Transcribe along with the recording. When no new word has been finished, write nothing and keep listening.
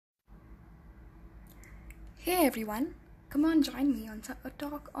Hey everyone, come on, join me on a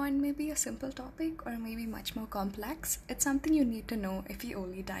talk on maybe a simple topic or maybe much more complex. It's something you need to know if you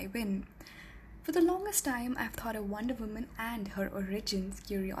only dive in. For the longest time, I've thought of Wonder Woman and her origins.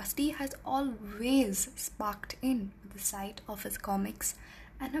 Curiosity has always sparked in with the sight of his comics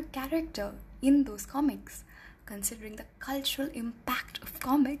and her character in those comics. Considering the cultural impact of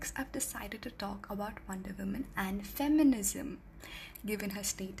comics, I've decided to talk about Wonder Woman and feminism. Given her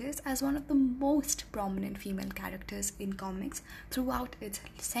status as one of the most prominent female characters in comics throughout its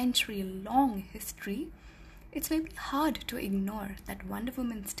century long history, it's maybe hard to ignore that Wonder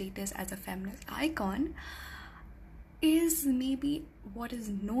Woman's status as a feminist icon is maybe what is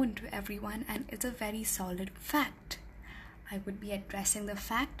known to everyone and is a very solid fact. I would be addressing the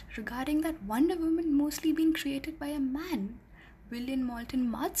fact regarding that Wonder Woman mostly being created by a man, William Moulton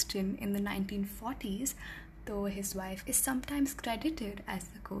Marston, in the 1940s, though his wife is sometimes credited as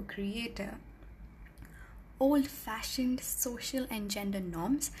the co-creator. Old-fashioned social and gender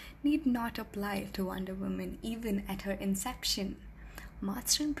norms need not apply to Wonder Woman even at her inception.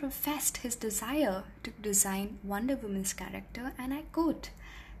 Marston professed his desire to design Wonder Woman's character, and I quote,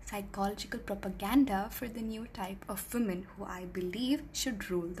 "psychological propaganda for the new type of woman who I believe should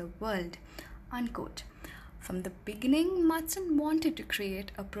rule the world," unquote. From the beginning, Marston wanted to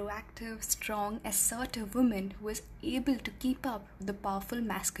create a proactive, strong, assertive woman who was able to keep up with the powerful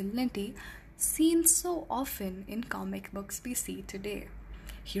masculinity seen so often in comic books we see today.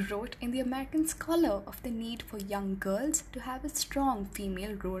 He wrote in The American Scholar of the need for young girls to have a strong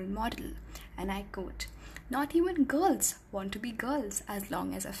female role model, and I quote, "Not even girls want to be girls as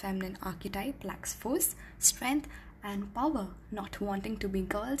long as a feminine archetype lacks force, strength, and power. Not wanting to be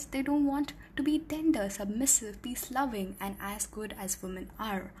girls, they don't want to be tender, submissive, peace-loving, and as good as women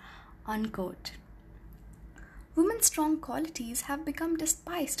are," unquote. Women's strong qualities have become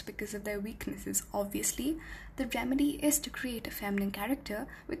despised because of their weaknesses. Obviously, the remedy is to create a feminine character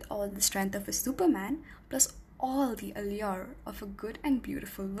with all the strength of a Superman plus all the allure of a good and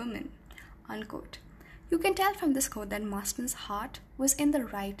beautiful woman, unquote. You can tell from this quote that Marston's heart was in the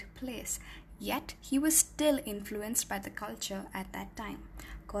right place, yet he was still influenced by the culture at that time,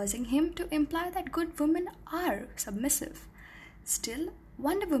 causing him to imply that good women are submissive. Still,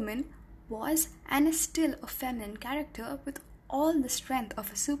 Wonder Woman was and is still a feminine character with all the strength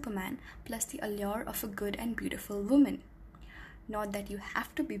of a Superman plus the allure of a good and beautiful woman. Not that you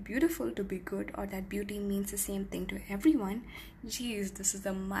have to be beautiful to be good or that beauty means the same thing to everyone. Geez, this is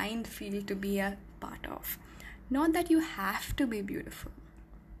a minefield to be a part of. Not that you have to be beautiful.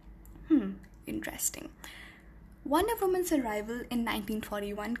 Interesting. Wonder Woman's arrival in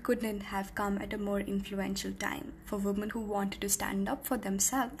 1941 couldn't have come at a more influential time for women who wanted to stand up for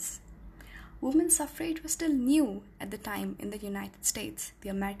themselves. Women's suffrage was still new at the time in the United States. The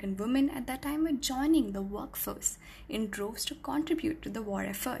American women at that time were joining the workforce in droves to contribute to the war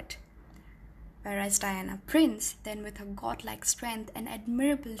effort. Whereas Diana Prince, then with her godlike strength and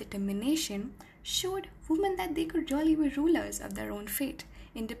admirable determination, showed women that they could really be rulers of their own fate,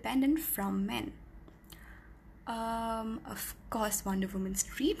 independent from men. Of course, Wonder Woman's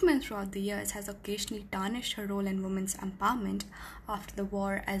treatment throughout the years has occasionally tarnished her role in women's empowerment. After the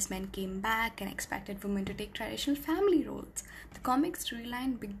war, as men came back and expected women to take traditional family roles, the comics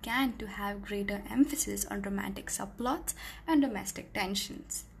storyline began to have greater emphasis on romantic subplots and domestic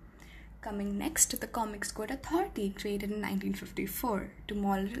tensions. Coming next to the Comics Code Authority, created in 1954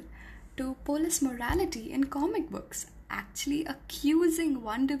 to police morality in comic books, actually accusing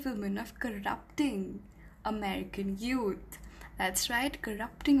Wonder Woman of corrupting American youth. That's right,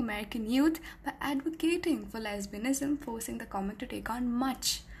 corrupting American youth by advocating for lesbianism, forcing the comic to take on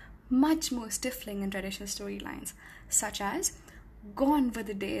much more stifling and traditional storylines, such as gone were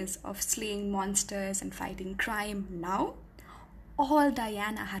the days of slaying monsters and fighting crime. Now, all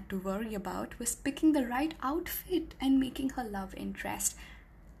Diana had to worry about was picking the right outfit and making her love interest,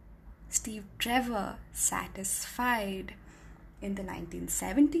 Steve Trevor, satisfied. In the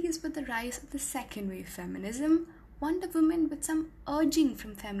 1970s, with the rise of the second wave feminism, Wonder Woman, with some urging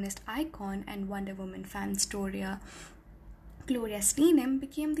from feminist icon and Wonder Woman fan Gloria Steinem,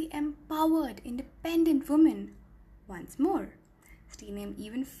 became the empowered, independent woman once more. Steinem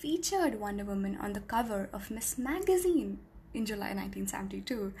even featured Wonder Woman on the cover of Miss Magazine in July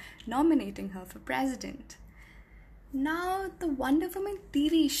 1972, nominating her for president. Now, the Wonder Woman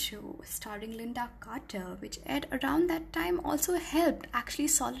TV show starring Linda Carter, which aired around that time, also helped actually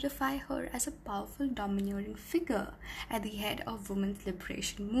solidify her as a powerful, domineering figure at the head of women's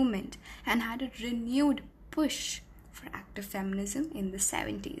liberation movement and had a renewed push for active feminism in the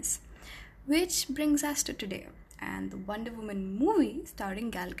 70s. Which brings us to today and the Wonder Woman movie starring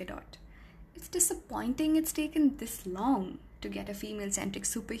Gal Gadot. It's disappointing it's taken this long to get a female-centric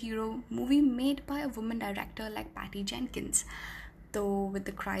superhero movie made by a woman director like Patty Jenkins. Though with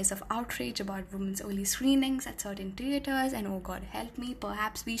the cries of outrage about women's early screenings at certain theaters and oh god help me,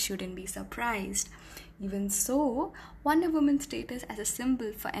 perhaps we shouldn't be surprised. Even so, Wonder Woman's status as a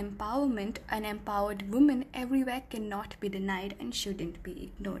symbol for empowerment, an empowered woman everywhere, cannot be denied and shouldn't be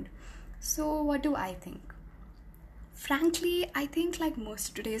ignored. So what do I think? Frankly, I think like most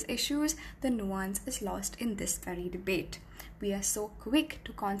of today's issues, the nuance is lost in this very debate. We are so quick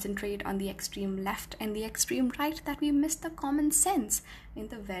to concentrate on the extreme left and the extreme right that we miss the common sense in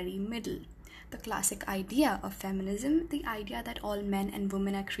the very middle. The classic idea of feminism, the idea that all men and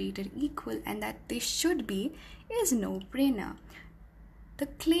women are created equal and that they should be, is no-brainer. The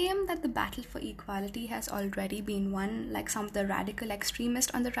claim that the battle for equality has already been won, like some of the radical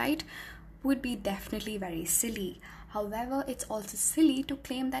extremists on the right, would be definitely very silly. However, it's also silly to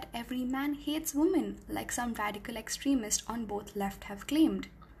claim that every man hates women, like some radical extremists on both left have claimed.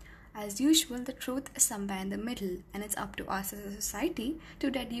 As usual, the truth is somewhere in the middle, and it's up to us as a society to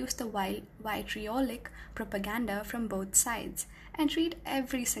deduce the vitriolic propaganda from both sides and treat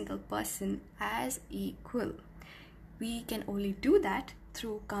every single person as equal. We can only do that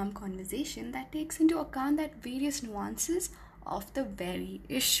through calm conversation that takes into account that various nuances of the very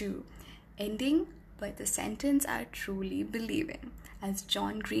issue, ending with the sentence I truly believe in. As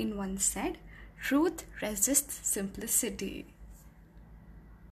John Green once said, truth resists simplicity.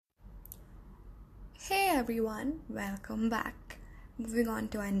 Hey everyone, welcome back. Moving on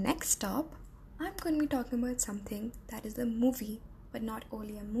to our next stop, I'm going to be talking about something that is a movie, but not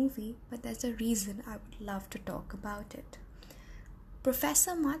only a movie, but there's a reason I would love to talk about it.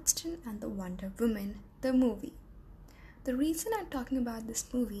 Professor Marston and the Wonder Woman, the movie. The reason I'm talking about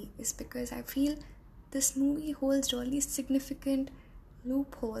this movie is because I feel this movie holds really significant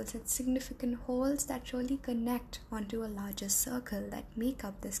loopholes and significant holes that really connect onto a larger circle that make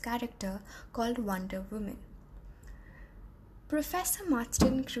up this character called Wonder Woman. Professor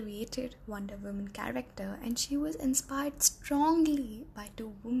Marston created Wonder Woman character, and she was inspired strongly by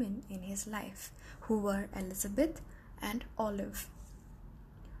two women in his life who were Elizabeth and Olive.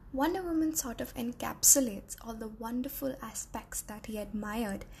 Wonder Woman sort of encapsulates all the wonderful aspects that he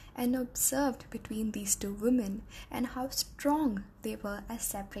admired and observed between these two women and how strong they were as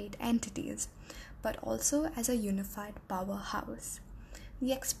separate entities, but also as a unified powerhouse.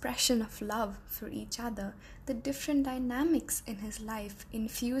 The expression of love for each other, the different dynamics in his life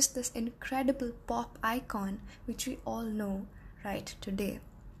infused this incredible pop icon which we all know right today.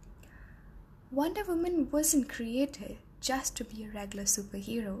 Wonder Woman wasn't created just to be a regular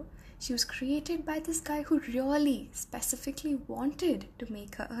superhero. She was created by this guy who really specifically wanted to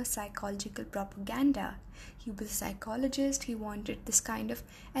make her a psychological propaganda. He was a psychologist. He wanted this kind of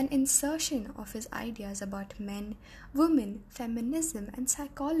an insertion of his ideas about men, women, feminism, and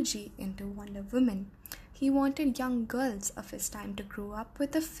psychology into Wonder Woman. He wanted young girls of his time to grow up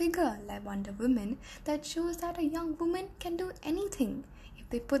with a figure like Wonder Woman that shows that a young woman can do anything if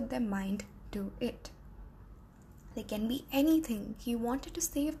they put their mind to it. They can be anything. He wanted to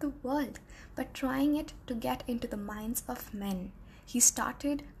save the world, but trying it to get into the minds of men. He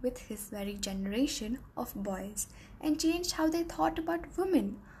started with his very generation of boys and changed how they thought about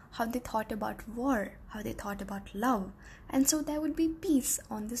women, how they thought about war, how they thought about love, and so there would be peace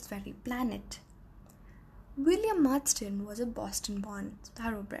on this very planet. William Marston was a Boston-born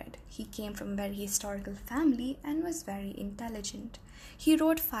thoroughbred. He came from a very historical family and was very intelligent. He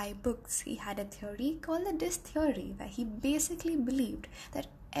wrote 5 books. He had a theory called the DISC theory, where he basically believed that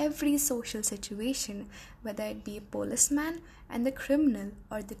every social situation, whether it be a policeman and the criminal,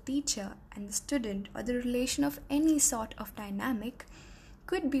 or the teacher and the student, or the relation of any sort of dynamic,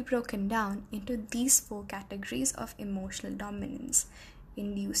 could be broken down into these 4 categories of emotional dominance: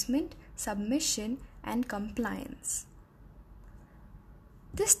 inducement, submission, and compliance.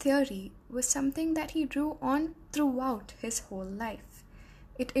 This theory was something that he drew on throughout his whole life.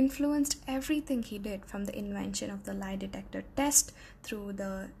 It influenced everything he did, from the invention of the lie detector test through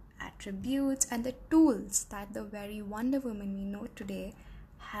the attributes and the tools that the very Wonder Woman we know today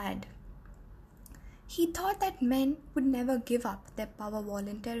had. He thought that men would never give up their power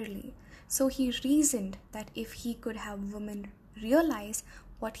voluntarily, so he reasoned that if he could have women realize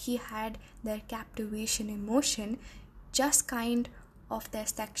what he had, their captivation emotion, just kind of their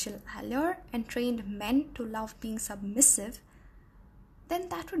sexual allure, and trained men to love being submissive, then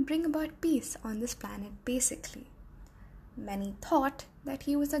that would bring about peace on this planet basically. Many thought that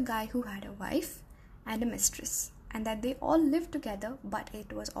he was a guy who had a wife and a mistress, and that they all lived together, but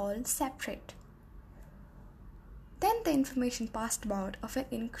it was all separate. Then the information passed about of an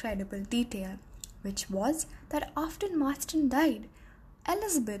incredible detail, which was that after Marston died,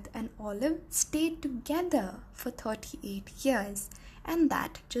 Elizabeth and Olive stayed together for 38 years, and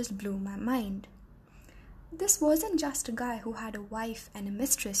that just blew my mind. This wasn't just a guy who had a wife and a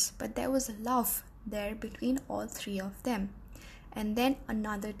mistress, but there was love there between all three of them. And then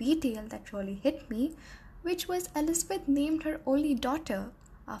another detail that really hit me, which was Elizabeth named her only daughter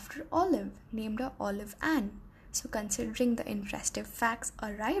after Olive, named her Olive Ann. So considering the interesting facts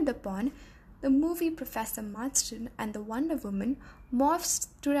arrived upon, the movie Professor Marston and the Wonder Woman morphs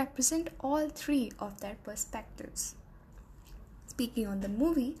to represent all three of their perspectives. Speaking on the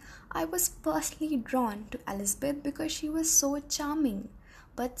movie, I was personally drawn to Elizabeth because she was so charming,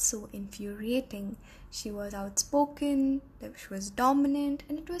 but so infuriating. She was outspoken, she was dominant,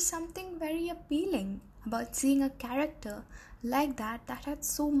 and it was something very appealing about seeing a character like that had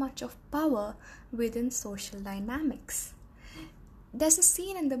so much of power within social dynamics. There's a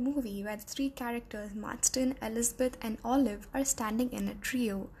scene in the movie where the three characters, Marston, Elizabeth, and Olive, are standing in a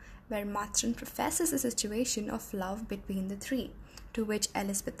trio, where Marston professes a situation of love between the three, to which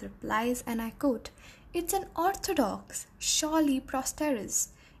Elizabeth replies, and I quote, "It's an orthodox, surely prosperous.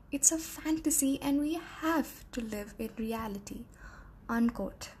 It's a fantasy and we have to live in reality,"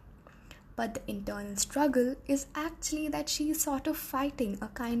 unquote. But the internal struggle is actually that she is sort of fighting a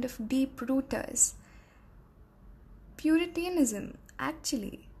kind of deep-rooters Puritanism,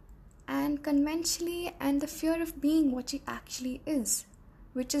 actually, and conventionally, and the fear of being what she actually is,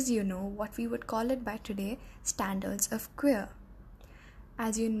 which is, what we would call it by today, standards of queer.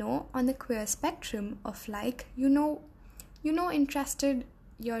 As you know, on the queer spectrum of interested,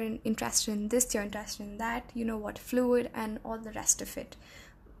 you're interested in this, you're interested in that, what, fluid, and all the rest of it.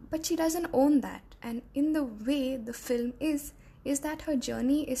 But she doesn't own that, and in the way the film is that her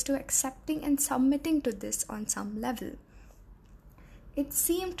journey is to accepting and submitting to this on some level. It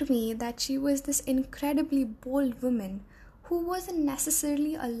seemed to me that she was this incredibly bold woman who wasn't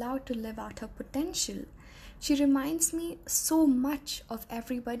necessarily allowed to live out her potential. She reminds me so much of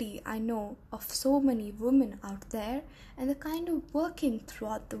everybody I know, of so many women out there, and the kind of working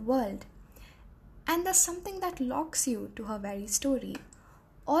throughout the world. And there's something that locks you to her very story.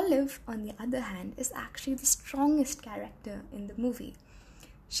 Olive, on the other hand, is actually the strongest character in the movie.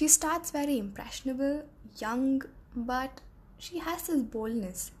 She starts very impressionable, young, but she has this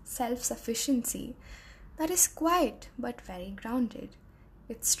boldness, self-sufficiency that is quiet but very grounded.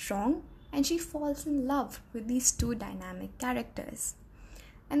 It's strong, and she falls in love with these two dynamic characters,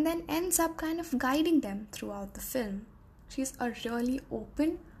 and then ends up kind of guiding them throughout the film. She's a really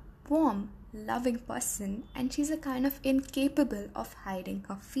open, warm, loving person, and she's a kind of incapable of hiding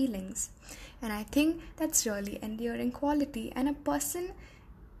her feelings. And I think that's really endearing quality, and a person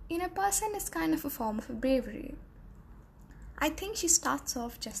is kind of a form of bravery. I think she starts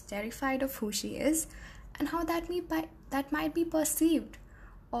off just terrified of who she is and how that might be perceived,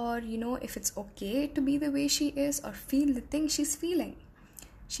 or if it's okay to be the way she is or feel the thing she's feeling.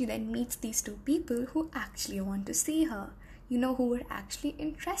 She then meets these two people who actually want to see her, who are actually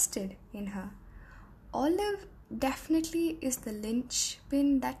interested in her. Olive definitely is the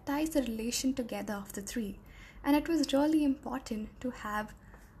linchpin that ties the relation together of the three, and it was really important to have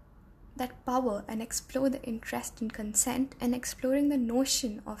that power and explore the interest in consent and exploring the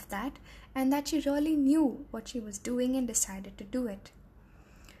notion of that, and that she really knew what she was doing and decided to do it.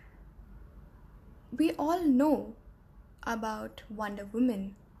 We all know about Wonder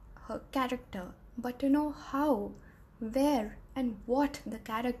Woman, her character, but to know how, where, and what the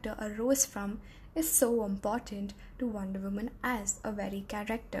character arose from is so important to Wonder Woman as a very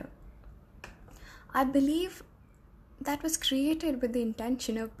character. I believe that was created with the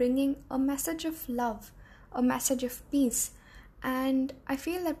intention of bringing a message of love, a message of peace, and I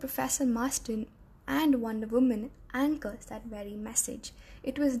feel that Professor Marston and Wonder Woman anchors that very message.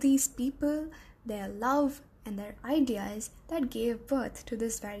 It was these people, their love, and their ideas that gave birth to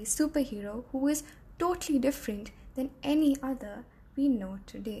this very superhero who is totally different than any other we know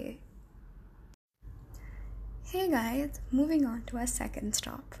today. Hey guys, moving on to our second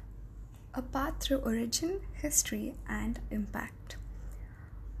stop. A path through origin, history, and impact.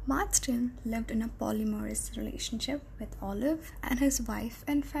 Marston lived in a polyamorous relationship with Olive and his wife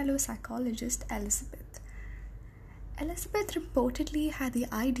and fellow psychologist Elizabeth. Elizabeth reportedly had the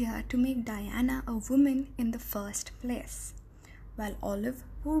idea to make Diana a woman in the first place, while Olive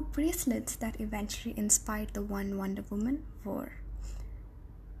wore bracelets that eventually inspired the one Wonder Woman wore.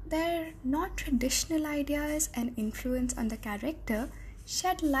 Their non-traditional ideas and influence on the character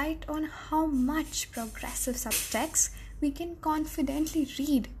shed light on how much progressive subtext we can confidently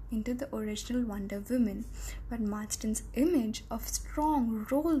read into the original Wonder Woman, but Marston's image of strong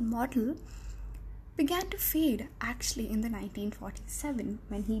role model began to fade actually in the 1947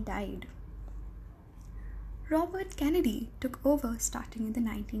 when he died. Robert Kennedy took over starting in the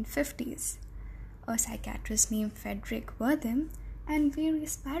 1950s. A psychiatrist named Frederick Wortham and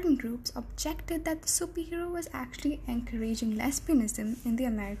various parent groups objected that the superhero was actually encouraging lesbianism in the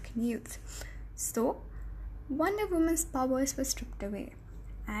American youth. So, Wonder Woman's powers were stripped away,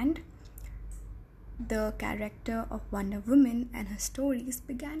 and the character of Wonder Woman and her stories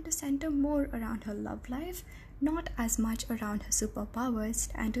began to center more around her love life, not as much around her superpowers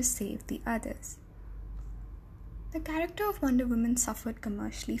and to save the others. The character of Wonder Woman suffered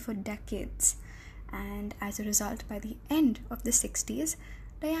commercially for decades, and as a result, by the end of the 60s,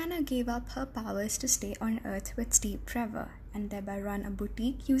 Diana gave up her powers to stay on Earth with Steve Trevor and thereby run a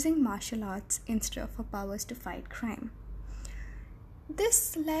boutique using martial arts instead of her powers to fight crime.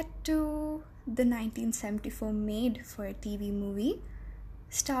 This led to the 1974 made-for-TV movie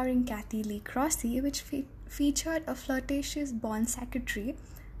starring Kathy Lee Crossey, which featured a flirtatious Bond secretary,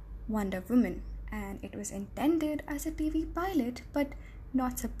 Wonder Woman, and it was intended as a TV pilot, but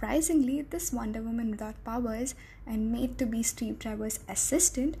not surprisingly, this Wonder Woman without powers and made to be Steve Trevor's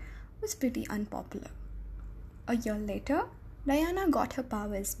assistant was pretty unpopular. A year later, Diana got her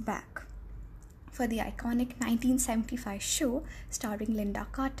powers back for the iconic 1975 show starring Linda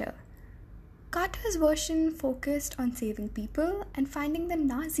Carter. Carter's version focused on saving people and finding the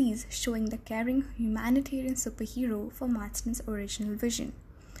Nazis, showing the caring humanitarian superhero for Marston's original vision.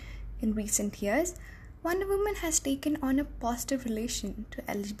 In recent years, Wonder Woman has taken on a positive relation to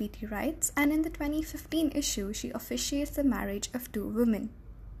LGBT rights, and in the 2015 issue, she officiates the marriage of two women.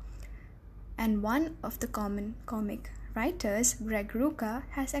 And one of the comic writers, Greg Rucka,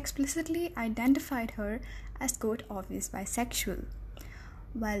 has explicitly identified her as quote obvious bisexual.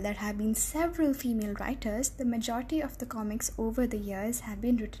 While there have been several female writers, the majority of the comics over the years have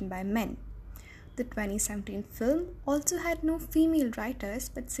been written by men. The 2017 film also had no female writers,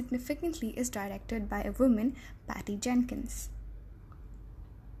 but significantly is directed by a woman, Patty Jenkins.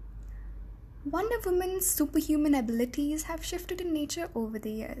 Wonder Woman's superhuman abilities have shifted in nature over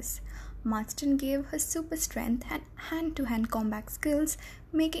the years. Marston gave her super strength and hand-to-hand combat skills,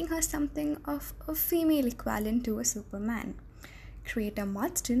 making her something of a female equivalent to a Superman. Creator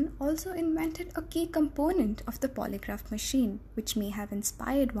Marston also invented a key component of the polygraph machine, which may have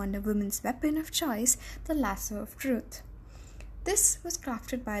inspired Wonder Woman's weapon of choice, the Lasso of Truth. This was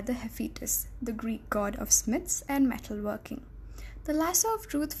crafted by the Hephaestus, the Greek god of smiths and metalworking. The Lasso of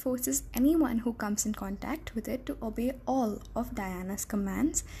Truth forces anyone who comes in contact with it to obey all of Diana's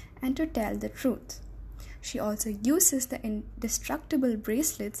commands and to tell the truth. She also uses the indestructible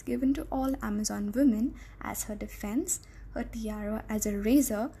bracelets given to all Amazon women as her defense, her tiara as a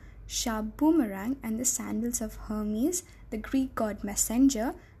razor, sharp boomerang, and the sandals of Hermes, the Greek god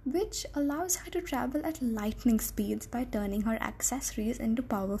messenger, which allows her to travel at lightning speeds by turning her accessories into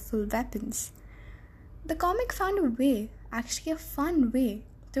powerful weapons. The comic found a way, actually a fun way,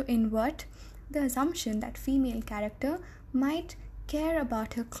 to invert the assumption that female character might care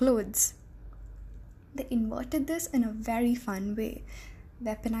about her clothes. They inverted this in a very fun way,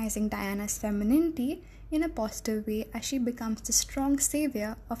 weaponizing Diana's femininity in a positive way as she becomes the strong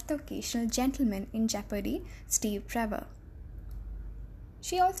savior of the occasional gentleman in jeopardy, Steve Trevor.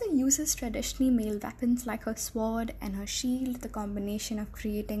 She also uses traditionally male weapons like her sword and her shield, the combination of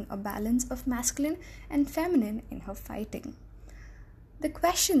creating a balance of masculine and feminine in her fighting. The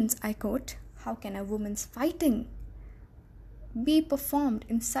questions, I quote, "How can a woman's fighting be performed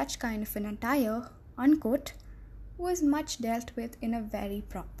in such kind of an attire," unquote, was much dealt with in a very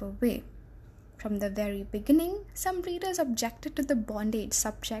proper way. From the very beginning, some readers objected to the bondage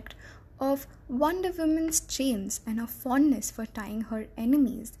subject of Wonder Woman's chains and her fondness for tying her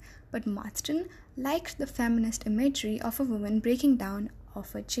enemies, but Marston liked the feminist imagery of a woman breaking down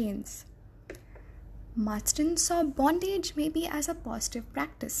of her chains. Marston saw bondage maybe as a positive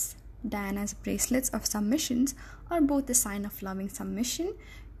practice. Diana's bracelets of submissions are both a sign of loving submission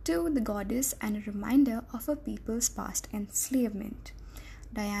to the goddess and a reminder of a people's past enslavement.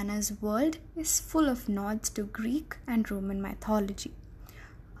 Diana's world is full of nods to Greek and Roman mythology.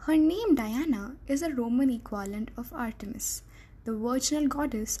 Her name Diana is a Roman equivalent of Artemis, the virginal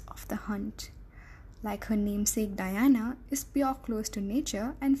goddess of the hunt. Like her namesake, Diana is pure, close to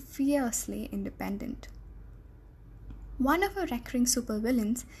nature, and fiercely independent. One of her recurring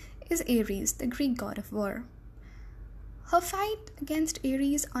supervillains is Ares, the Greek god of war. Her fight against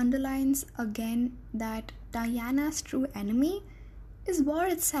Ares underlines again that Diana's true enemy is war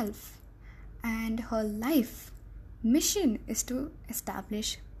itself, and her life mission is to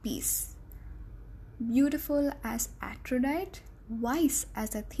establish peace. Beautiful as Aphrodite, wise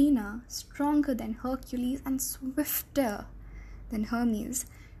as Athena, stronger than Hercules, and swifter than Hermes.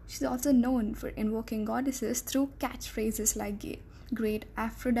 She's also known for invoking goddesses through catchphrases like Great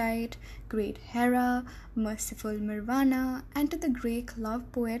Aphrodite, Great Hera, Merciful Nirvana, and to the Greek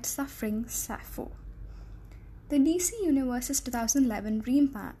love poet suffering Sappho. The DC Universe's 2011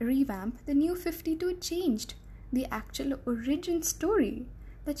 revamp, The New 52, changed the actual origin story,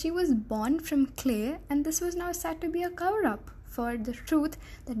 that she was born from clay, and this was now said to be a cover-up for the truth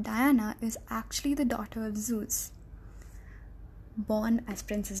that Diana is actually the daughter of Zeus. Born as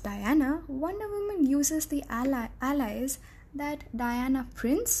Princess Diana, Wonder Woman uses the allies that Diana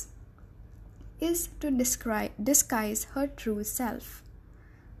Prince is to disguise her true self.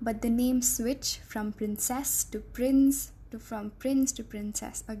 But the name switch from princess to prince from prince to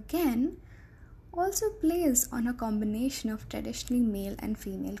princess again also plays on a combination of traditionally male and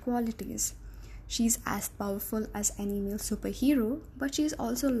female qualities. She's as powerful as any male superhero, but she's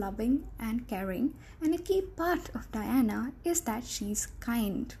also loving and caring, and a key part of Diana is that she's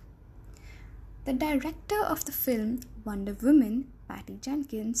kind. The director of the film Wonder Woman, Patty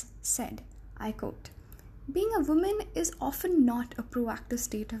Jenkins, said, I quote, "Being a woman is often not a proactive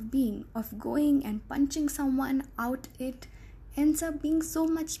state of being, of going and punching someone out. It ends up being so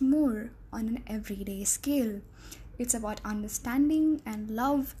much more on an everyday scale. It's about understanding and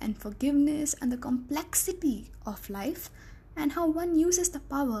love and forgiveness and the complexity of life and how one uses the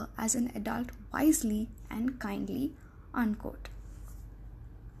power as an adult wisely and kindly," unquote.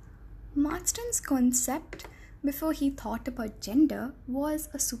 Marston's concept before he thought about gender was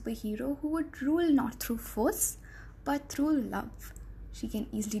a superhero who would rule not through force but through love. She can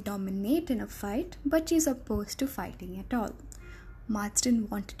easily dominate in a fight, but she's opposed to fighting at all. Marston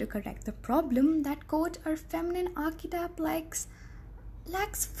wanted to correct the problem that, quote, our feminine archetype lacks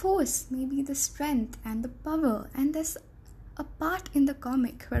force, maybe the strength and the power. And there's a part in the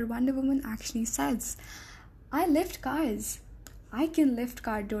comic where Wonder Woman actually says, I lift cars. I can lift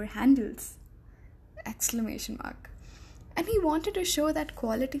car door handles. Exclamation mark. And he wanted to show that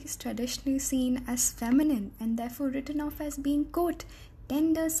qualities traditionally seen as feminine and therefore written off as being, quote,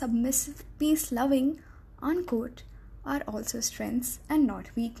 tender, submissive, peace-loving, unquote, are also strengths and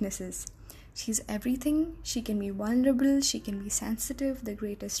not weaknesses. She's everything. She can be vulnerable, she can be sensitive, the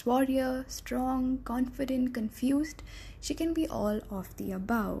greatest warrior, strong, confident, confused. She can be all of the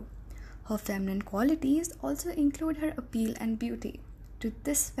above. Her feminine qualities also include her appeal and beauty. To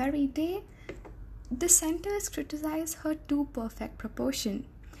this very day, dissenters criticize her too perfect proportion.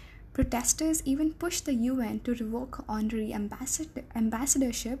 Protesters even push the UN to revoke honorary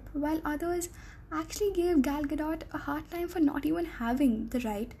ambassadorship, while others actually gave Gal Gadot a hard time for not even having the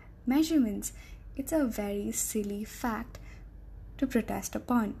right measurements. It's a very silly fact to protest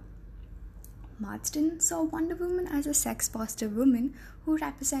upon. Marston saw Wonder Woman as a sex-positive woman who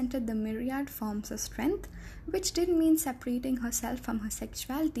represented the myriad forms of strength, which didn't mean separating herself from her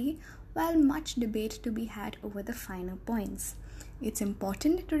sexuality, while much debate to be had over the finer points. It's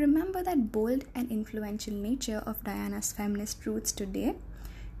important to remember that bold and influential nature of Diana's feminist roots today.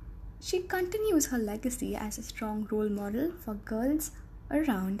 She continues her legacy as a strong role model for girls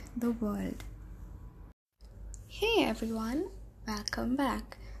around the world. Hey everyone, welcome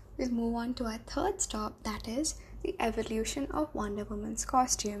back. We'll move on to our third stop, that is the evolution of Wonder Woman's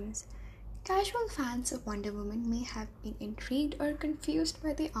costumes. Casual fans of Wonder Woman may have been intrigued or confused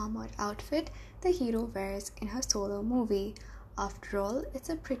by the armored outfit the hero wears in her solo movie. After all, it's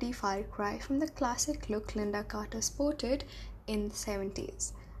a pretty far cry from the classic look Linda Carter sported in the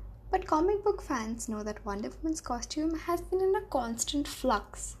 70s. But comic book fans know that Wonder Woman's costume has been in a constant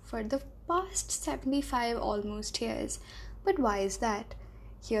flux for the past 75 almost years. But why is that?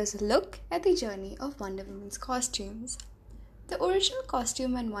 Here's a look at the journey of Wonder Woman's costumes. The original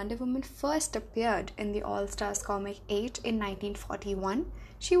costume when Wonder Woman first appeared in the All-Stars comic 8 in 1941,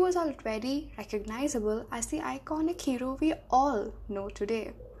 she was already recognizable as the iconic hero we all know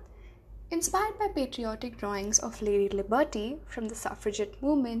today. Inspired by patriotic drawings of Lady Liberty from the suffragette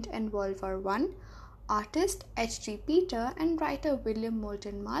movement and World War I, artist H.G. Peter and writer William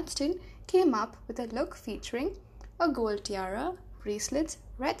Moulton Marston came up with a look featuring a gold tiara, bracelets,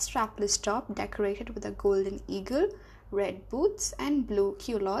 red strapless top decorated with a golden eagle, red boots, and blue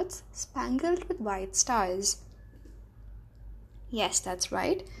culottes spangled with white stars. Yes, that's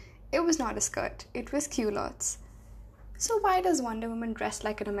right. It was not a skirt, it was culottes. So why does Wonder Woman dress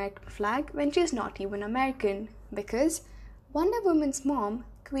like an American flag when she's not even American? Because Wonder Woman's mom,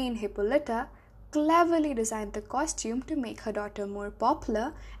 Queen Hippolyta, cleverly designed the costume to make her daughter more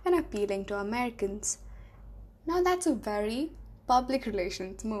popular and appealing to Americans. Now that's a very public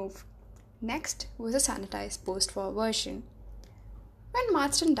relations move. Next was a sanitized post-war version. When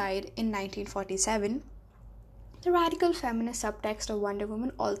Marston died in 1947, the radical feminist subtext of Wonder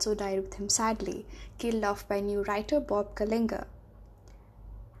Woman also died with him sadly, killed off by new writer Bob Kalinga.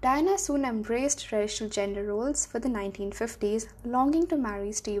 Diana soon embraced traditional gender roles for the 1950s, longing to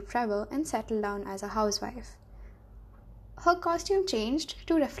marry Steve Trevor and settle down as a housewife. Her costume changed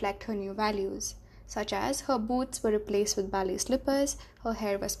to reflect her new values, such as her boots were replaced with ballet slippers, her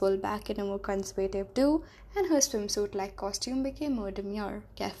hair was pulled back in a more conservative do, and her swimsuit-like costume became more demure,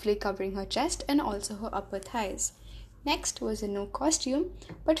 carefully covering her chest and also her upper thighs. Next was a no costume,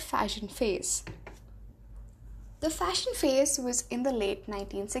 but fashion phase. The fashion phase was in the late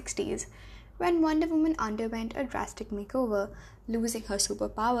 1960s, when Wonder Woman underwent a drastic makeover, losing her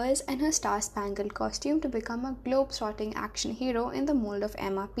superpowers and her star-spangled costume to become a globe-trotting action hero in the mold of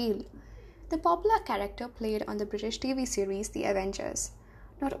Emma Peel. The popular character played on the British TV series The Avengers.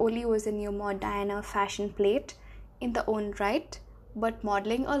 Not only was the new mod Diana fashion plate in the own right, but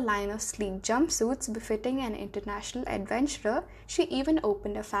modeling a line of sleek jumpsuits befitting an international adventurer, she even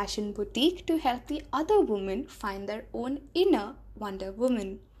opened a fashion boutique to help the other women find their own inner Wonder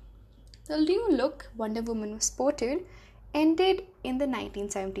Woman. The new look Wonder Woman was sported ended in the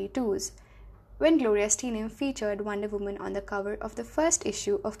 1972s, when Gloria Steinem featured Wonder Woman on the cover of the first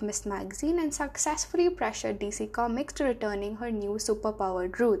issue of Ms. Magazine and successfully pressured DC Comics to returning her new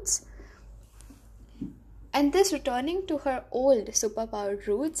superpowered roots. And this returning to her old superpowered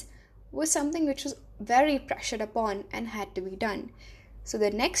roots was something which was very pressured upon and had to be done. So the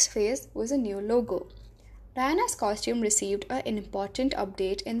next phase was a new logo. Diana's costume received an important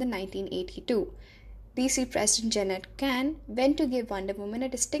update in the 1982. DC President Janet Kahn went to give Wonder Woman a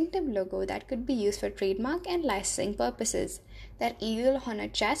distinctive logo that could be used for trademark and licensing purposes. That eagle on her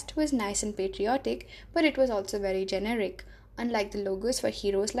chest was nice and patriotic, but it was also very generic, unlike the logos for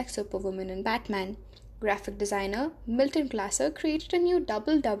heroes like Superwoman and Batman. Graphic designer Milton Glaser created a new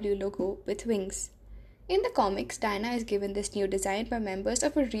double W logo with wings. In the comics, Diana is given this new design by members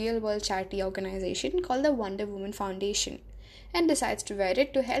of a real-world charity organization called the Wonder Woman Foundation, and decides to wear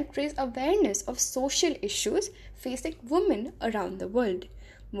it to help raise awareness of social issues facing women around the world.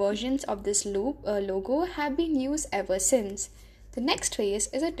 Versions of this logo have been used ever since. The next phase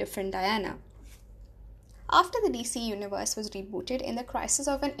is a different Diana. After the DC universe was rebooted in the Crisis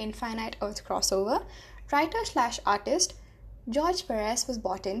of an Infinite Earth crossover, writer/artist George Perez was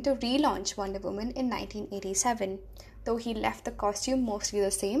brought in to relaunch Wonder Woman in 1987. Though he left the costume mostly the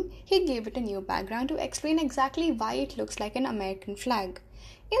same, he gave it a new background to explain exactly why it looks like an American flag.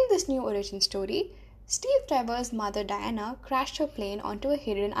 In this new origin story, Steve Trevor's mother Diana crashed her plane onto a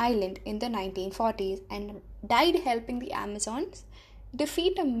hidden island in the 1940s and died helping the Amazons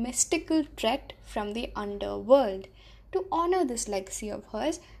defeat a mystical threat from the underworld. To honor this legacy of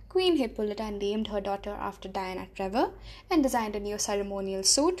hers, Queen Hippolyta named her daughter after Diana Trevor and designed a new ceremonial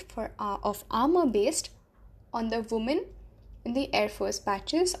suit of armor based on the woman in the Air Force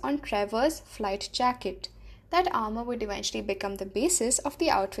patches on Trevor's flight jacket. That armor would eventually become the basis of the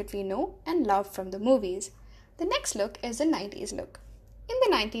outfit we know and love from the movies. The next look is the 90s look. In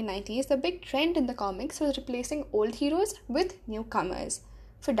the 1990s, the big trend in the comics was replacing old heroes with newcomers.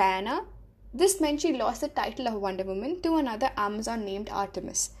 For Diana, this meant she lost the title of Wonder Woman to another Amazon named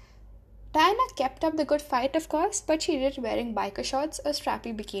Artemis. Diana kept up the good fight, of course, but she did it wearing biker shorts, a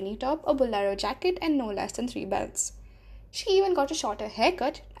strappy bikini top, a bolero jacket, and no less than 3 belts. She even got a shorter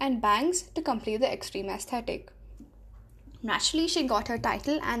haircut and bangs to complete the extreme aesthetic. Naturally, she got her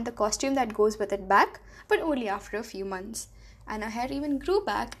title and the costume that goes with it back, but only after a few months. And her hair even grew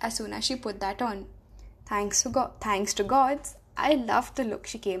back as soon as she put that on. Thanks to gods, I loved the look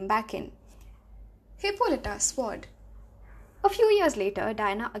she came back in. Hippolyta's sword. A few years later,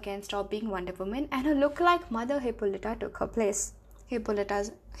 Diana again stopped being Wonder Woman and her lookalike mother Hippolyta took her place.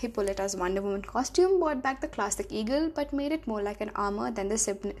 Hippolyta's Wonder Woman costume brought back the classic eagle but made it more like an armor than the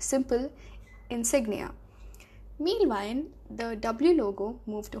simple insignia. Meanwhile, the W logo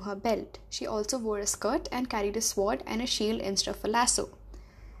moved to her belt. She also wore a skirt and carried a sword and a shield instead of a lasso.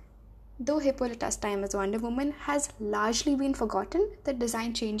 Though Hippolyta's time as Wonder Woman has largely been forgotten, the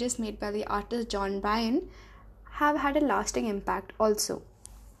design changes made by the artist John Byrne have had a lasting impact also.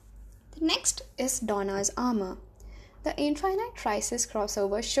 The next is Donna's armor. The Infinite Crisis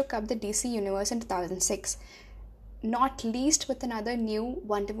crossover shook up the DC universe in 2006, not least with another new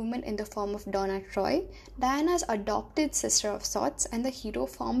Wonder Woman in the form of Donna Troy, Diana's adopted sister of sorts and the hero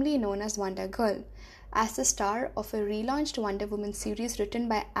formerly known as Wonder Girl. As the star of a relaunched Wonder Woman series written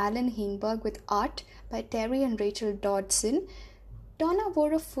by Alan Heinberg with art by Terry and Rachel Dodson, Donna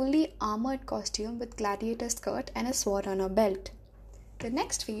wore a fully armored costume with gladiator skirt and a sword on her belt. The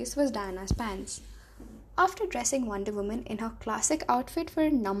next phase was Diana's pants. After dressing Wonder Woman in her classic outfit for a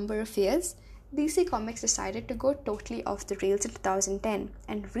number of years, DC Comics decided to go totally off the rails in 2010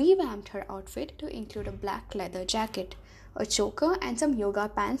 and revamped her outfit to include a black leather jacket, a choker, and some yoga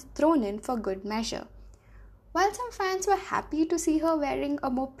pants thrown in for good measure. While some fans were happy to see her wearing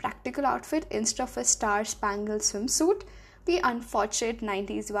a more practical outfit instead of a star-spangled swimsuit, the unfortunate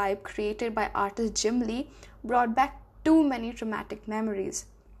 90s vibe created by artist Jim Lee brought back too many traumatic memories.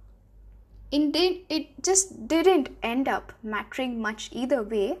 Indeed, it just didn't end up mattering much either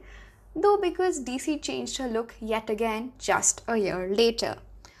way, though, because DC changed her look yet again just a year later,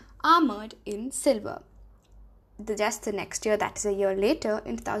 armored in silver. Just the next year, that is a year later,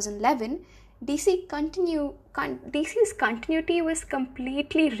 in 2011, DC's continuity was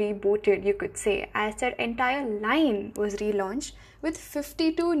completely rebooted, you could say, as their entire line was relaunched with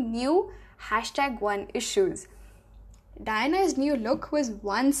 52 new #1 issues. Diana's new look was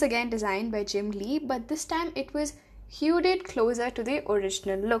once again designed by Jim Lee, but this time it was hued closer to the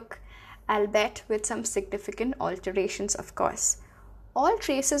original look, albeit with some significant alterations, of course. All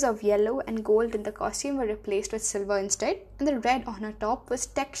traces of yellow and gold in the costume were replaced with silver instead, and the red on her top was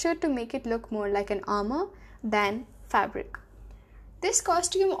textured to make it look more like an armor than fabric. This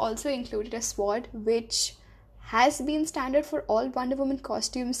costume also included a sword, which has been standard for all Wonder Woman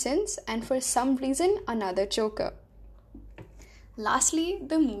costumes since, and for some reason another choker. Lastly,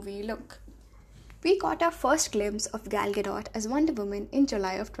 the movie look. We got our first glimpse of Gal Gadot as Wonder Woman in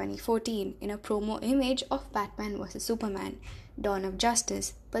July of 2014 in a promo image of Batman vs Superman, Dawn of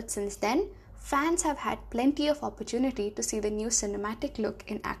Justice, but since then, fans have had plenty of opportunity to see the new cinematic look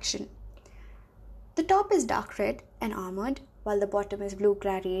in action. The top is dark red and armored, while the bottom is blue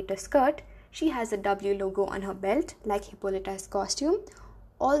gladiator skirt. She has a W logo on her belt, like Hippolyta's costume,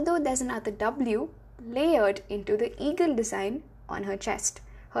 although there's another W layered into the eagle design on her chest.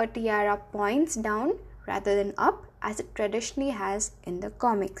 Her tiara points down rather than up, as it traditionally has in the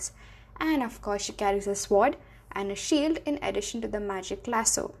comics. And of course, she carries a sword and a shield in addition to the magic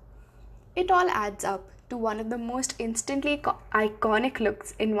lasso. It all adds up to one of the most instantly iconic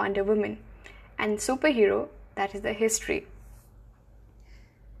looks in Wonder Woman and superhero that is the history.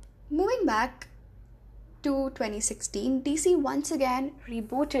 Moving back to 2016, DC once again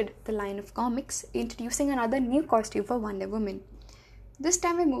rebooted the line of comics, introducing another new costume for Wonder Woman. This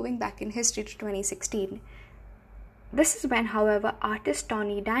time we're moving back in history to 2016. This is when, however, artist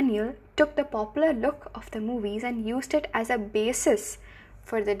Tony Daniel took the popular look of the movies and used it as a basis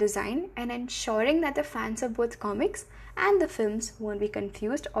for the design, and ensuring that the fans of both comics and the films won't be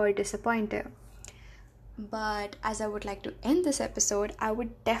confused or disappointed. But as I would like to end this episode, I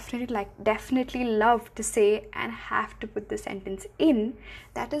would definitely love to say and have to put the sentence in,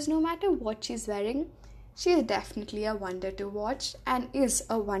 that is, no matter what she's wearing, she is definitely a wonder to watch and is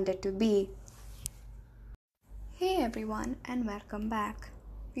a wonder to be. Hey everyone, and welcome back.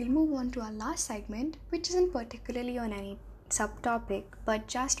 We'll move on to our last segment, which isn't particularly on any subtopic, but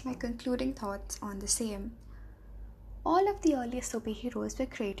just my concluding thoughts on the same. All of the earliest superheroes were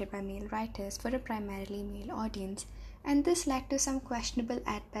created by male writers for a primarily male audience, and this led to some questionable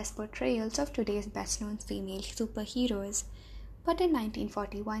at best portrayals of today's best-known female superheroes. But in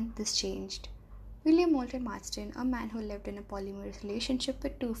 1941, this changed. William Moulton Marston, a man who lived in a polyamorous relationship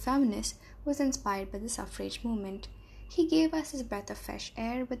with two feminists, was inspired by the suffrage movement. He gave us his breath of fresh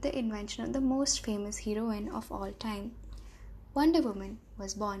air with the invention of the most famous heroine of all time. Wonder Woman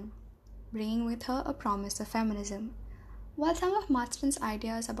was born, bringing with her a promise of feminism. While some of Marston's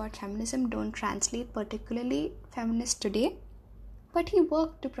ideas about feminism don't translate particularly feminist today, but he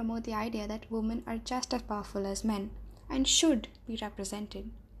worked to promote the idea that women are just as powerful as men and should be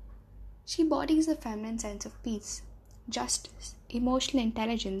represented. She embodies a feminine sense of peace, justice, emotional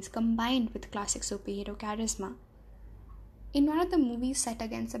intelligence combined with classic superhero charisma. In one of the movies set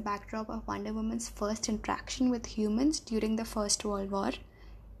against the backdrop of Wonder Woman's first interaction with humans during the First World War,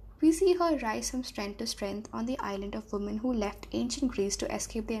 we see her rise from strength to strength on the island of women who left ancient Greece to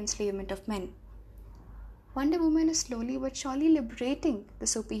escape the enslavement of men. Wonder Woman is slowly but surely liberating the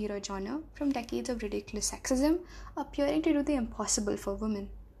superhero genre from decades of ridiculous sexism, appearing to do the impossible for women.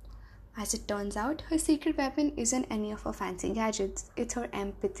 As it turns out, her secret weapon isn't any of her fancy gadgets, it's her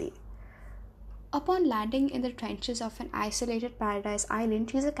empathy. Upon landing in the trenches of an isolated paradise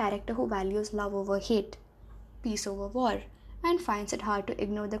island, she is a character who values love over hate, peace over war, and finds it hard to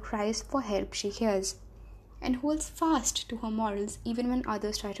ignore the cries for help she hears, and holds fast to her morals even when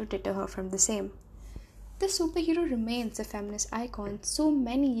others try to deter her from the same. The superhero remains a feminist icon so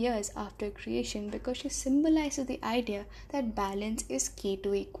many years after creation because she symbolizes the idea that balance is key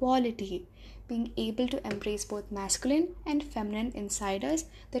to equality. being able to embrace both masculine and feminine inside us,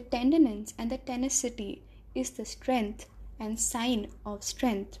 the tenderness and the tenacity is the strength and sign of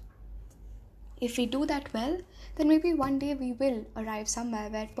strength. If we do that well, then maybe one day we will arrive somewhere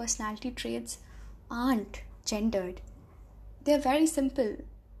where personality traits aren't gendered. They're very simple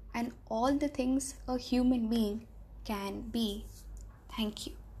and all the things a human being can be. Thank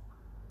you.